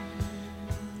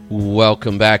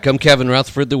Welcome back. I'm Kevin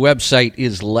Rutherford. The website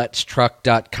is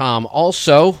Letstruck.com.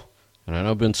 Also, and I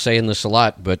know I've been saying this a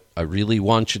lot, but I really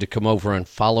want you to come over and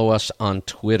follow us on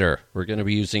Twitter. We're going to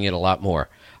be using it a lot more.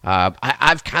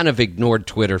 I've kind of ignored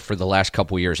Twitter for the last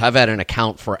couple of years. I've had an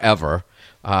account forever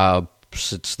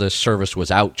since the service was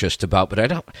out just about, but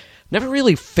I never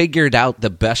really figured out the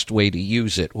best way to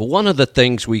use it. Well, one of the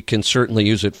things we can certainly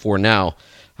use it for now,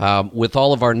 with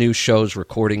all of our new shows,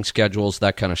 recording schedules,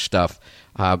 that kind of stuff,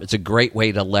 it's a great way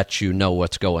to let you know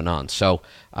what's going on. So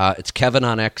it's Kevin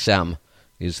on XM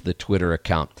is the Twitter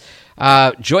account.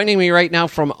 Joining me right now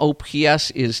from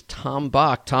OPS is Tom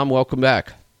Bock. Tom, welcome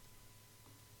back.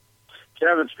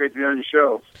 Kevin, it's great to be on your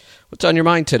show. What's on your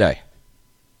mind today?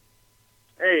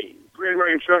 Hey, Great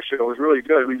American Truck Show was really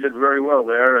good. We did very well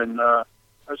there, and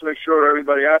let's make sure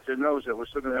everybody out there knows that we're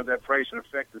still going to have that price in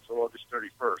effect until August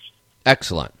 31st.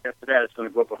 Excellent. After that, it's going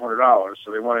to go up $100.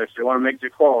 So if they want to make their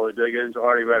call, they better get into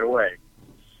Artie right away.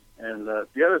 And the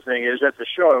other thing is, at the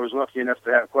show, I was lucky enough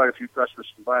to have quite a few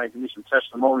customers come by and give me some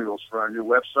testimonials for our new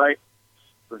website.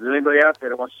 So if there's anybody out there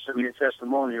that wants to send me a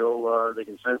testimonial, they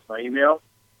can send it to my email,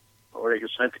 or they can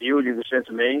send it to you, and you can send it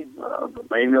to me.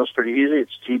 My email's pretty easy.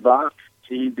 It's tbock,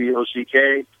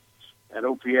 T-B-O-C-K, at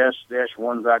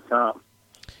ops-1.com.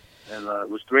 And it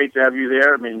was great to have you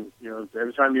there. I mean,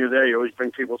 every time you're there, you always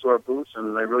bring people to our booths,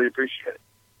 and I really appreciate it.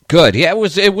 Good. Yeah,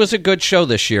 it was a good show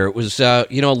this year. It was, a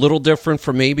little different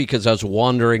for me because I was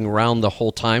wandering around the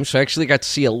whole time. So I actually got to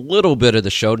see a little bit of the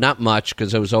show, not much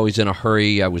because I was always in a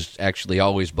hurry. I was actually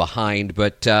always behind,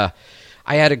 but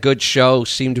I had a good show.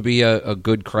 Seemed to be a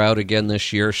good crowd again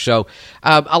this year. So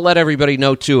I'll let everybody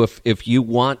know, too, if you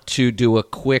want to do a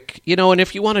quick, and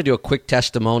if you want to do a quick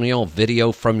testimonial,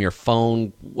 video from your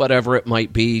phone, whatever it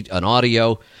might be, an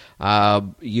audio,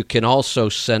 you can also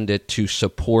send it to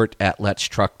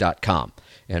support@letstruck.com,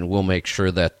 and we'll make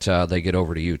sure that they get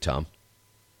over to you, Tom.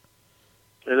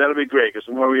 Yeah, that'll be great, because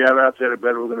the more we have out there, the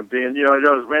better we're going to be. And, I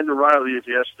know Randall Riley, if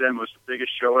you ask them, was the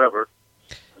biggest show ever.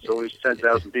 It's always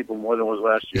 10,000 people more than it was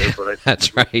last year. But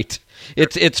That's right.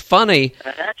 It's funny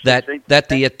that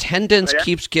the attendance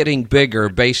keeps getting bigger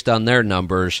based on their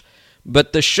numbers,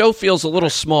 but the show feels a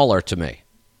little smaller to me.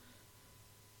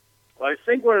 Well, I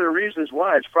think one of the reasons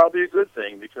why it's probably a good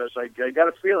thing, because I got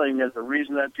a feeling that the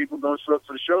reason that people don't show up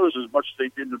for the shows as much as they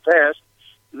did in the past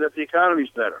is that the economy's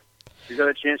better. You got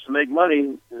a chance to make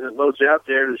money, and it loads out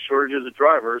there, the shortages of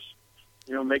drivers,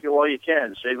 make it while you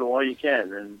can, save it while you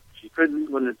can. And if you couldn't,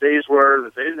 when the days were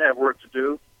that they didn't have work to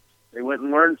do, they went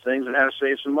and learned things and how to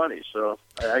save some money. So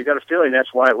I got a feeling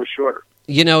that's why it was shorter.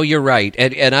 You're right.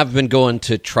 And I've been going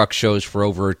to truck shows for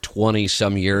over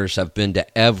 20-some years. I've been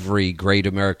to every Great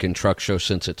American Truck Show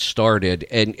since it started.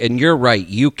 And you're right.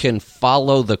 You can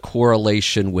follow the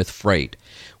correlation with freight.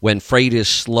 When freight is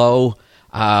slow,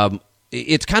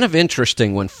 it's kind of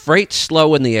interesting. When freight's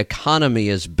slow and the economy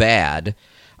is bad,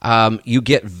 you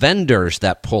get vendors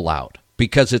that pull out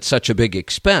because it's such a big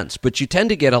expense. But you tend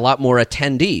to get a lot more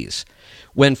attendees.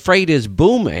 When freight is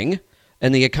booming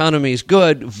and the economy is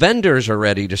good, vendors are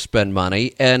ready to spend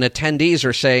money, and attendees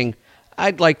are saying,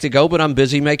 I'd like to go, but I'm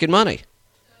busy making money.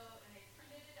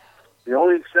 The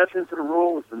only exception to the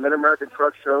rule is the Mid-American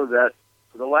Truck Show that,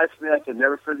 for the life of me, I can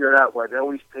never figure it out why they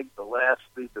always pick the last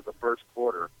week of the first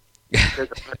quarter to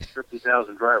take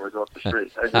 50,000 drivers off the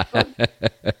street.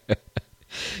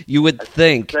 You would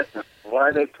think...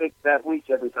 Why they pick that week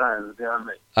every time is beyond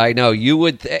me. I know, you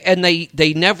would, and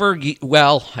they never,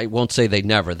 well, I won't say they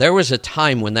never. There was a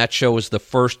time when that show was the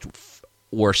first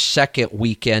or second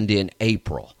weekend in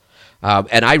April.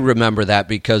 And I remember that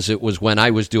because it was when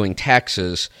I was doing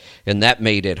taxes, and that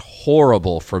made it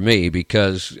horrible for me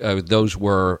because those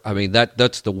were,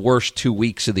 that's the worst 2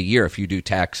 weeks of the year if you do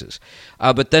taxes.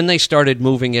 But then they started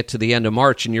moving it to the end of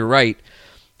March, and you're right,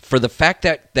 for the fact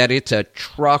that it's a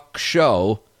truck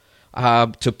show,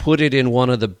 to put it in one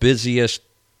of the busiest,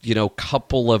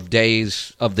 couple of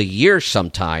days of the year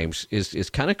sometimes is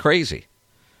kind of crazy.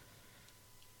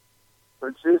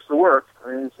 But it seems to work.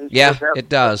 It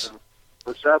does.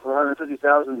 We're south of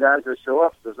 150,000 guys that show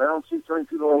up because I don't see too many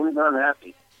people who are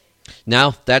unhappy.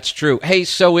 No, that's true. Hey,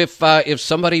 so if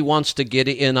somebody wants to get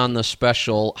in on the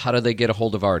special, how do they get a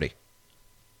hold of Artie?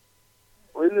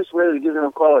 Well, in this way, they give them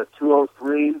a call at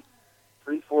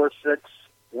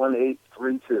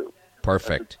 203-346-1832.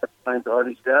 Perfect. Find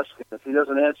Artie's desk. If he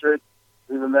doesn't answer it,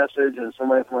 leave a message, and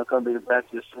somebody will come back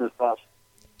to you as soon as possible.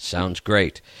 Sounds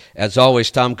great. As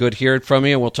always, Tom, good hearing from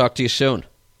you, and we'll talk to you soon.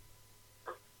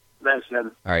 Thanks,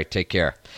 Kevin. All right, take care.